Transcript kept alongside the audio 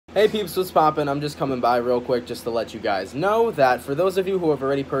Hey peeps, what's poppin'? I'm just coming by real quick just to let you guys know that for those of you who have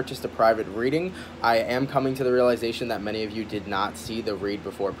already purchased a private reading, I am coming to the realization that many of you did not see the read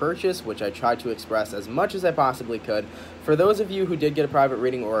before purchase, which I tried to express as much as I possibly could. For those of you who did get a private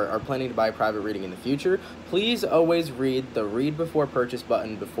reading or are planning to buy a private reading in the future, please always read the read before purchase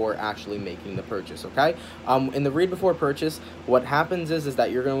button before actually making the purchase, okay? In the read before purchase, what happens is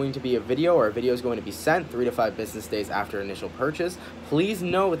that you're going to be a video is going to be sent 3 to 5 business days after initial purchase. Please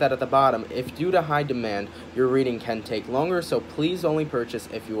note that at the bottom, if due to high demand, your reading can take longer, so please only purchase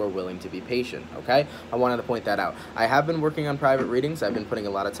if you are willing to be patient, okay? I wanted to point that out. I have been working on private readings. I've been putting a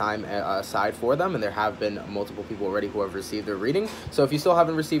lot of time aside for them, and there have been multiple people already who have received their reading. So if you still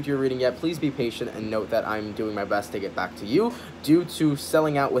haven't received your reading yet, please be patient and note that I'm doing my best to get back to you due to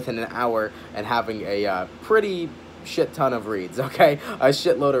selling out within an hour and having a pretty shit ton of reads, okay? A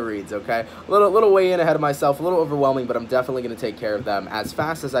shitload of reads, okay? A little way in ahead of myself, a little overwhelming, but I'm definitely going to take care of them as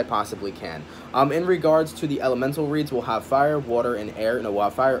fast as I possibly can. In regards to the elemental reads, we'll have fire, water, and air. No, we'll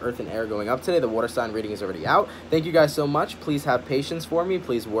have fire, earth, and air going up today. The water sign reading is already out. Thank you guys so much. Please have patience for me.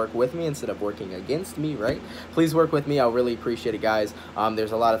 Please work with me instead of working against me, right? Please work with me. I'll really appreciate it, guys.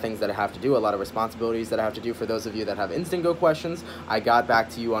 There's a lot of things that I have to do, a lot of responsibilities that I have to do. For those of you that have instant go questions, I got back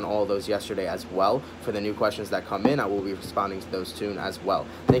to you on all of those yesterday as well. For the new questions that come in, I will be responding to those soon as well.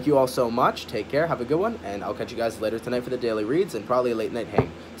 Thank you all so much. Take care. Have a good one, and I'll catch you guys later tonight for the daily reads and probably a late night hang.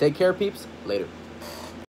 Take care, peeps. Later.